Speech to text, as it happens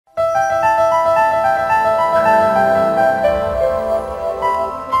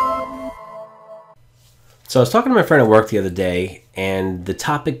So I was talking to my friend at work the other day, and the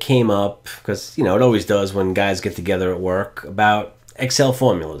topic came up, because, you know, it always does when guys get together at work, about Excel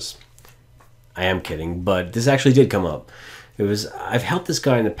formulas. I am kidding, but this actually did come up. I've helped this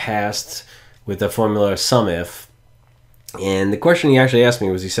guy in the past with the formula Sumif, and the question he actually asked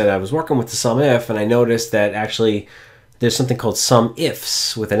me was, he said, I was working with the Sumif, and I noticed that actually there's something called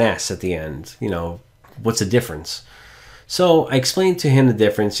Sumifs with an S at the end. You know, what's the difference? So I explained to him the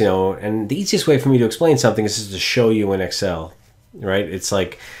difference, you know, and the easiest way for me to explain something is just to show you in Excel, right? It's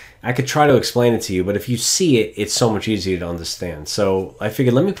like, I could try to explain it to you, but if you see it, it's so much easier to understand. So I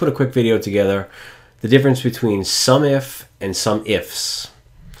figured, let me put a quick video together, the difference between Sumif and Sumifs.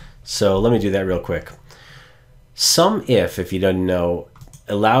 So let me do that real quick. Sumif, if you don't know,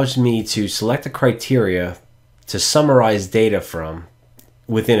 allows me to select a criteria to summarize data from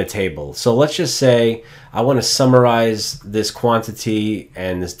within a table. So let's just say I want to summarize this quantity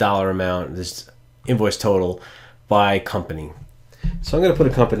and this dollar amount, this invoice total by company. So I'm going to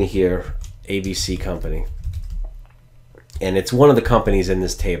put a company here, ABC company, and it's one of the companies in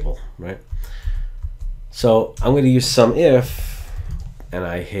this table, right? So I'm going to use Sumif, and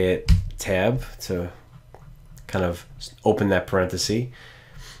I hit tab to kind of open that parenthesis.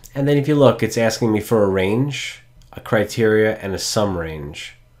 And then if you look, it's asking me for a range, a criteria, and a sum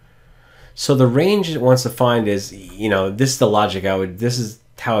range. So the range it wants to find is, you know, this is the logic this is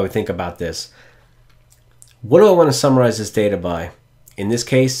how I would think about this. What do I want to summarize this data by? In this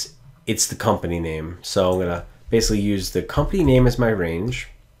case, it's the company name. So I'm going to basically use the company name as my range.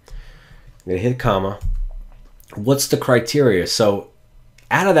 I'm going to hit comma. What's the criteria? So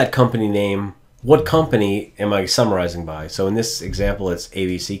out of that company name, what company am I summarizing by? So in this example, it's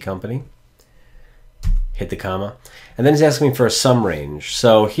ABC company. Hit the comma, and then it's asking me for a sum range.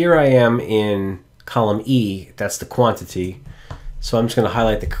 So here I am in column E, that's the quantity. So I'm just going to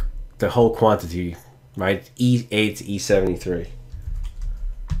highlight the whole quantity, right? E8 to E73.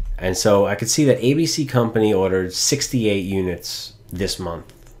 And so I could see that ABC company ordered 68 units this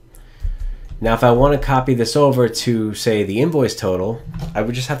month. Now if I want to copy this over to, say, the invoice total, I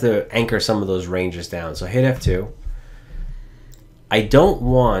would just have to anchor some of those ranges down. So hit F2. I don't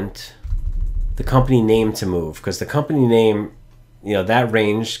want the company name to move, because the company name, you know, that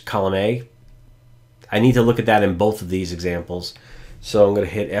range, column A, I need to look at that in both of these examples. So I'm going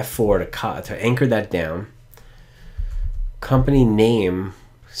to hit F4 to anchor that down. Company name,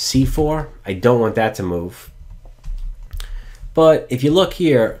 C4, I don't want that to move. But if you look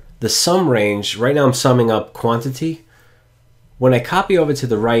here, the sum range, right now I'm summing up quantity. When I copy over to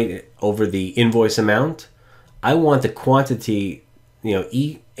the right, over the invoice amount, I want the quantity, you know,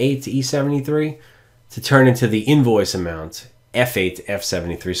 E8 to E73 to turn into the invoice amount, F8 to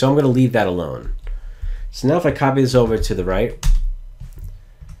F73. So I'm going to leave that alone. So now if I copy this over to the right,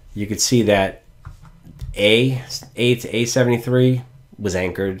 you could see that A8 to A73 was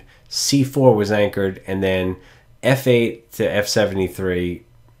anchored, C4 was anchored, and then F8 to F73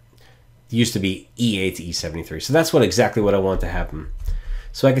 used to be E8 to E73. So that's exactly what I want to happen.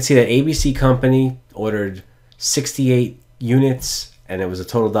 So I can see that ABC company ordered 68 units, and it was a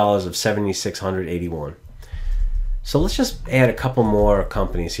total dollars of $7,681. So let's just add a couple more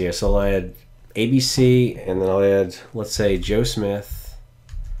companies here. So I'll add ABC, and then I'll add, let's say, Joe Smith.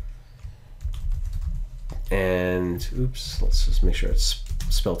 And, oops, let's just make sure it's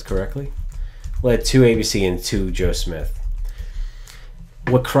spelled correctly. We'll add 2 ABC and 2 Joe Smith.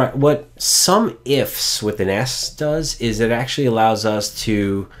 What Sumifs with an S does is it actually allows us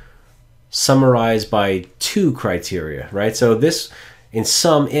to summarize by 2 criteria, right? So this, in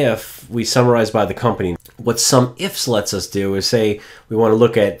Sumif, we summarize by the company. What Sumifs lets us do is say we want to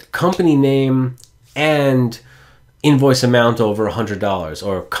look at company name and invoice amount over $100,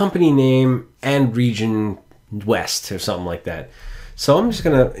 or company name and region West, or something like that. So I'm just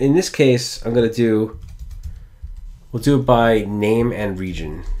gonna, in this case, we'll do it by name and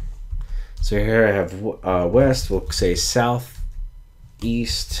region. So here I have West, we'll say South,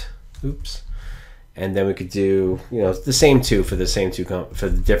 East, oops. And then we could do, you know, the same 2 for the for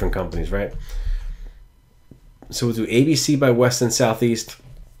the different companies, right? So we'll do ABC by West and Southeast,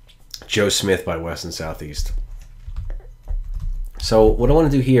 Joe Smith by West and Southeast. So what I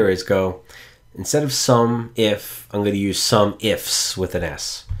want to do here is go, instead of Sumif, I'm going to use Sumifs with an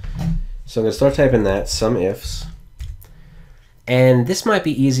S. So I'm going to start typing that, Sumifs. And this might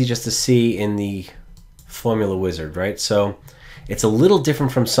be easy just to see in the formula wizard, right? So it's a little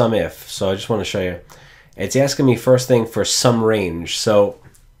different from Sumif, so I just want to show you. It's asking me first thing for sum range. So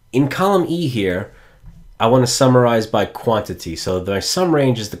in column E here, I want to summarize by quantity. So my sum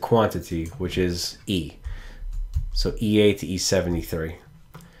range is the quantity, which is E. So E8 to E73.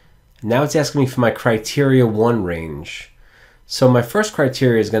 Now it's asking me for my criteria 1 range. So my first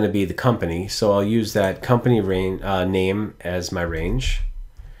criteria is going to be the company, so I'll use that company name as my range.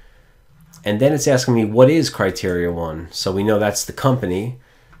 And then it's asking me what is criteria 1. So we know that's the company.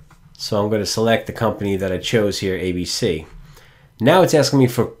 So I'm going to select the company that I chose here, ABC. Now it's asking me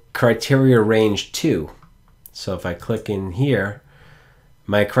for criteria range 2. So if I click in here,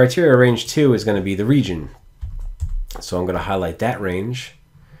 my criteria range 2 is going to be the region. So I'm going to highlight that range.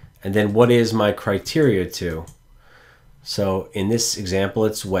 And then what is my criteria 2? So in this example,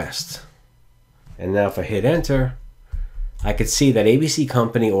 it's West. And now if I hit enter, I could see that ABC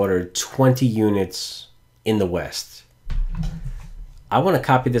Company ordered 20 units in the West. I want to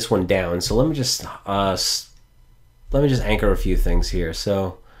copy this one down, so let me just anchor a few things here.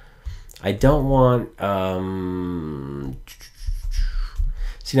 So I don't want.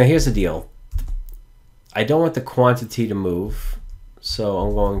 See, now here's the deal. I don't want the quantity to move, so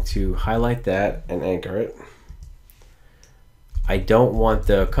I'm going to highlight that and anchor it. I don't want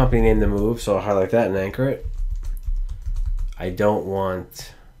the company name to move, so I'll highlight that and anchor it. I don't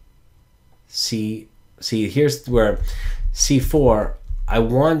want C. See, here's where C4. I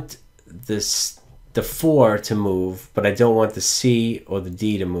want the 4 to move, but I don't want the C or the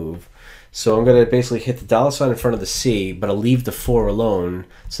D to move. So I'm going to basically hit the $ in front of the C, but I'll leave the 4 alone,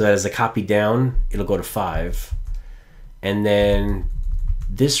 so that as I copy down, it'll go to 5. And then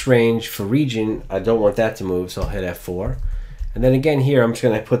this range for region, I don't want that to move, so I'll hit F4. And then again here, I'm just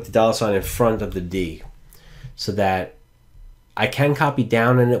going to put the $ in front of the D, so that I can copy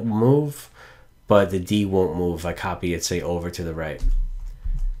down and it will move, but the D won't move if I copy it, say, over to the right.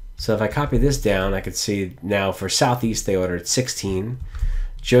 So if I copy this down, I could see now for Southeast they ordered 16.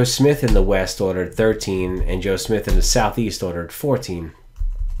 Joe Smith in the West ordered 13, and Joe Smith in the Southeast ordered 14.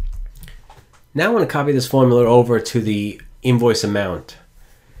 Now I want to copy this formula over to the invoice amount.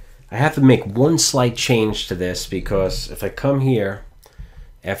 I have to make one slight change to this, because if I come here,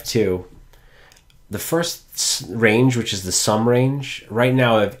 F2, the first range, which is the sum range, right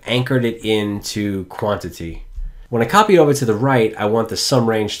now I've anchored it into quantity. When I copy it over to the right, I want the sum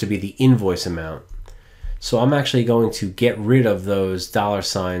range to be the invoice amount. So I'm actually going to get rid of those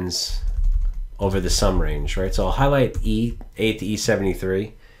 $ over the sum range, right? So I'll highlight E8 to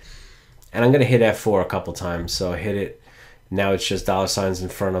E73, and I'm going to hit F4 a couple times. So I hit it. Now it's just $ in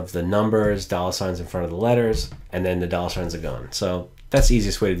front of the numbers, $ in front of the letters, and then the $ are gone. So that's the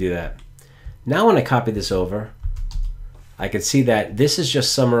easiest way to do that. Now when I copy this over, I can see that this is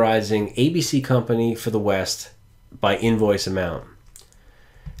just summarizing ABC Company for the West by invoice amount.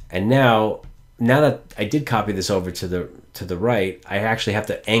 And now that I did copy this over to the right, I actually have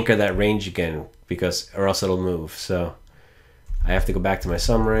to anchor that range again, or else it'll move. So I have to go back to my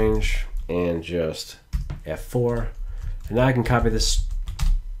sum range and just F4. And now I can copy this.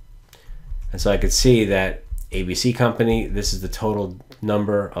 And so I could see that ABC Company, this is the total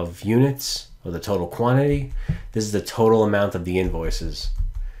number of units, or the total quantity. This is the total amount of the invoices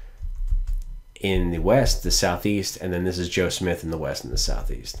in the West, the Southeast, and then this is Joe Smith in the West and the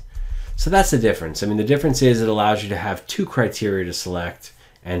Southeast. So that's the difference. I mean, the difference is it allows you to have 2 criteria to select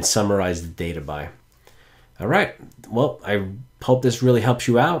and summarize the data by. All right. Well, I hope this really helps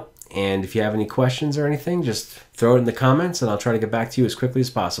you out. And if you have any questions or anything, just throw it in the comments and I'll try to get back to you as quickly as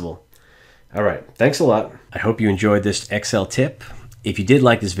possible. All right. Thanks a lot. I hope you enjoyed this Excel tip. If you did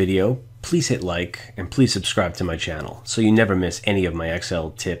like this video, please hit like and please subscribe to my channel so you never miss any of my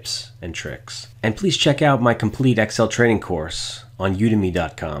Excel tips and tricks. And please check out my complete Excel training course on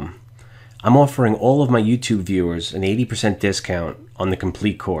udemy.com. I'm offering all of my YouTube viewers an 80% discount on the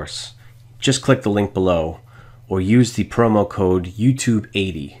complete course. Just click the link below or use the promo code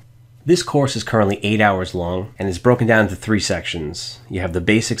YouTube80. This course is currently 8 hours long and is broken down into 3 sections. You have the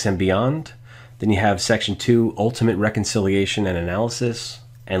basics and beyond, then you have section 2, ultimate reconciliation and analysis,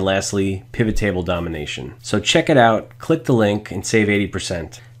 and lastly, pivot table domination. So check it out, click the link, and save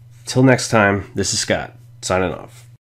 80%. Till next time, this is Scott, signing off.